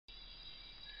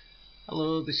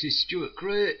Hello, this is Stuart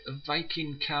Gray of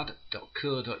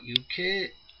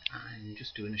vikingcad.co.uk. I'm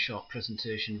just doing a short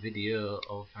presentation video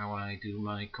of how I do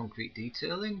my concrete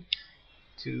detailing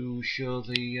to show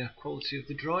the quality of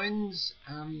the drawings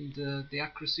and the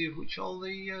accuracy of which all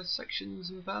the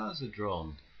sections and bars are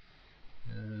drawn.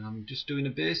 I'm just doing a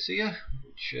base here,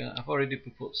 which I've already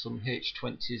put some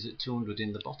H20s at 200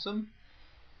 in the bottom.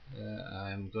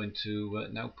 I'm going to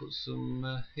now put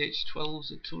some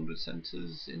H12s at 200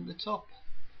 centres in the top.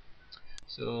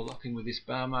 So locking with this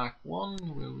bar mark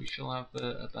 1, where we shall have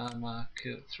a bar mark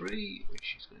 3,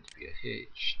 which is going to be a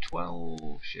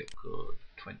H12, shape code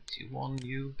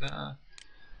 21U bar.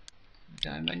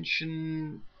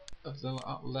 Dimension of the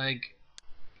leg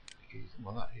is,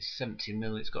 well, that is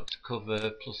 70mm. It's got to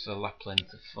cover, plus a lap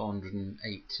length of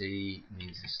 480,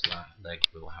 means this leg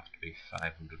will have to be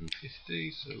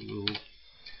 550, so we'll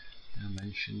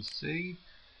dimension C.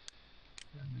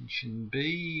 Dimension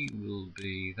B will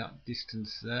be that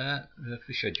distance there.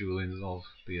 For scheduling, there'll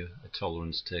be a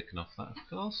tolerance taken off that, of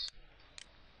course.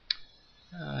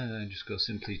 And then just go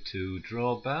simply to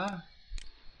draw bar,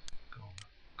 go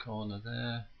corner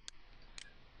there,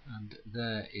 and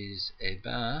there is a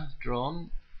bar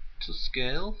drawn to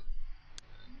scale.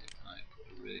 And if I put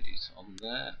a radius on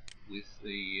there with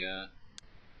the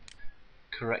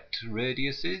correct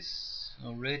radiuses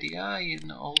or radii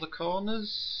in all the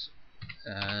corners,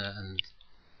 and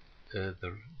the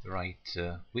right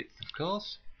width, of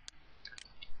course.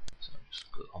 So I'll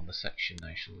just go on the section.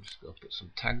 I shall just go put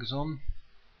some tags on.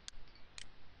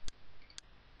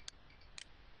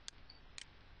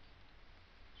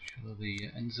 Show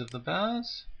the ends of the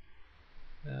bars.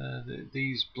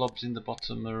 These blobs in the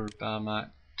bottom are bar mark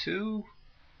 2.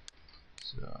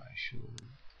 So I shall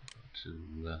go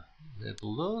to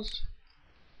label those.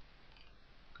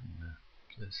 Can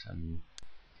place them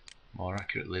more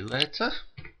accurately later.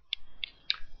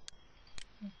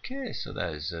 Okay, so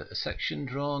there's a section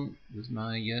drawn with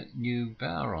my new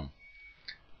bar on.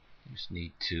 Just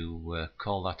need to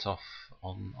call that off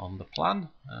on the plan,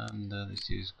 and this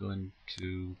is going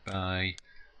to by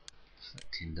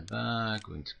selecting the bar,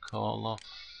 going to call off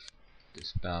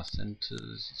this bar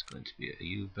centers. It's going to be a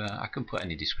U bar. I can put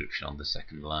any description on the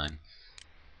second line.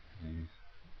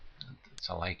 That's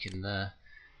I like in there.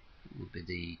 It will be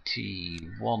the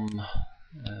T1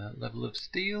 level of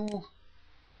steel.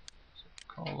 So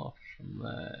call off from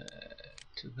there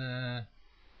to there.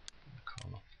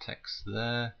 Call off text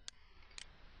there.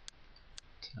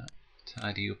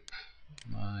 Tidy up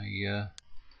my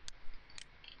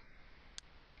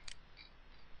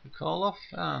the call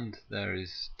off, and there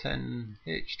is 10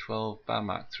 H12 bar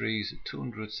mark 3s at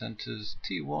 200 centres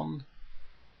T1,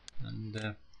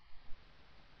 and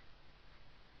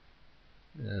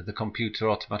the computer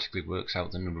automatically works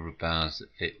out the number of bars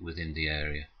that fit within the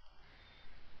area.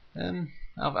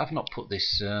 I've not put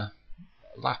this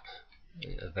lap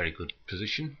in a very good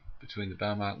position between the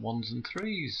bar mark 1s and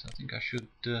 3s. I think I should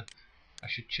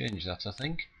change that. I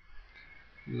think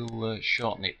we'll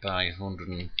shorten it by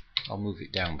 100. I'll move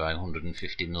it down by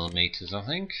 150mm. I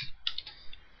think.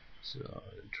 So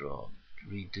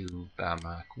redo bar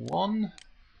mark 1.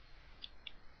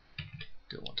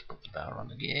 Don't want to put the bar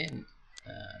on again.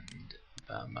 And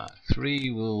bar mark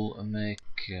 3 will make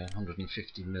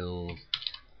 150mm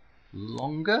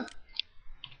longer.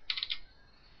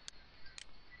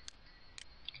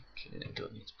 Okay, I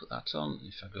don't need to put that on.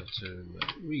 If I go to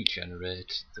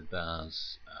regenerate, the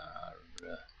bars are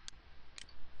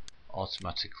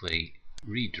automatically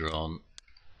redrawn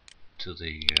to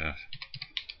the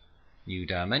new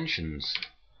dimensions.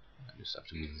 I just have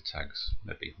to move the tags.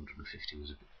 Maybe 150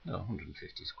 was a bit. No,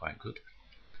 150 is quite good.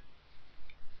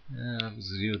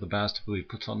 There's the other bars to be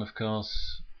put on, of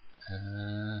course,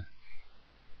 and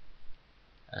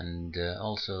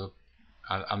also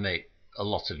I make a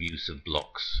lot of use of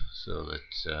blocks so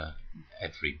that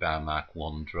every bar mark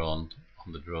 1 drawn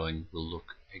on the drawing will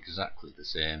look exactly the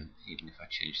same, even if I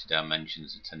change the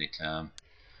dimensions at any time.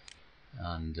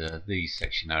 And these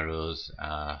section arrows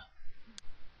are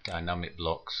dynamic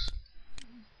blocks,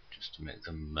 just to make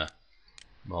them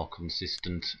more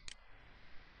consistent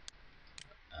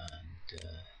and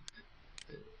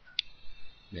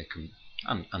make them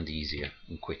and easier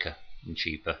and quicker and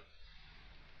cheaper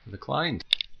for the client.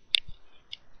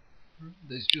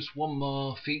 There's just one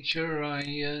more feature I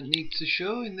need to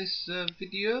show in this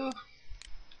video,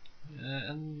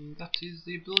 and that is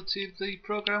the ability of the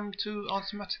program to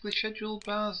automatically schedule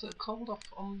bars that are called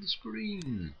off on the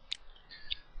screen.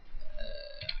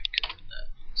 I can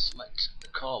select the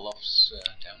call-offs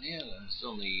down here. There's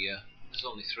only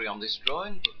 3 on this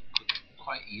drawing, but could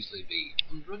quite easily be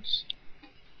hundreds.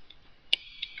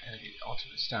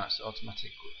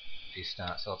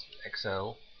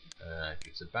 Excel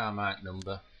gives a bar mark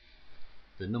number,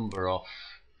 the number off,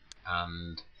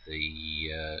 and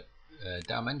the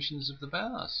dimensions of the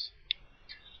bars.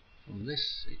 From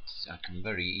this, I can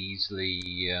very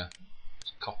easily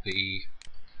copy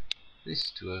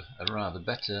this to a rather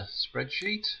better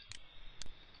spreadsheet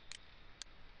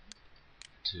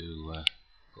to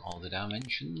put all the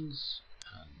dimensions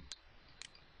and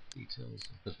details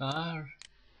of the bar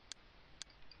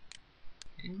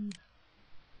in.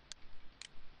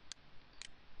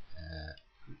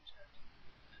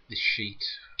 This sheet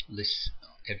lists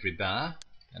every bar,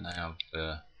 and I have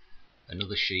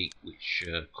another sheet which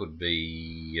could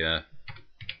be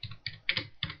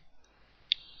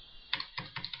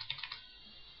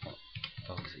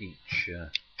of each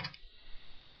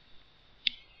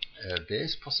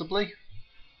base, possibly.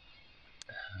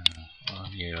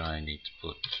 Here I need to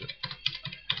put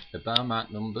the bar mark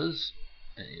numbers.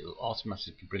 It'll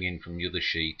automatically bring in from the other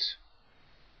sheet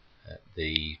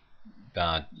the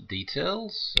bar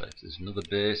details. So if there's another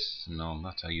base, and on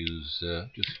that I use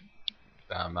just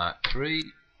bar mark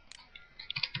 3,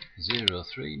 0,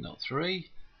 3, not 3.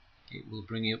 It will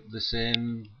bring up the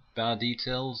same bar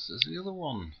details as the other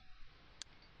one.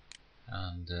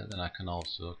 And then I can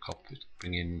also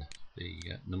bring in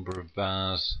the number of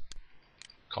bars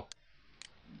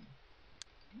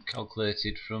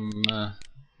calculated from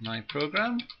my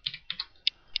program.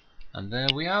 And there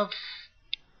we have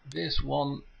base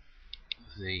 1,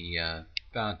 the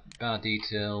bar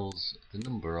details, the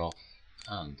number off,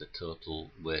 and the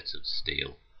total weight of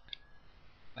steel.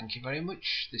 Thank you very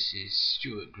much. This is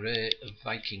Stuart Gray of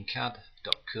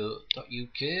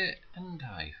vikingcad.co.uk, and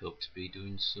I hope to be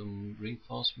doing some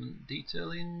reinforcement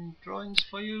detailing drawings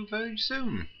for you very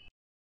soon.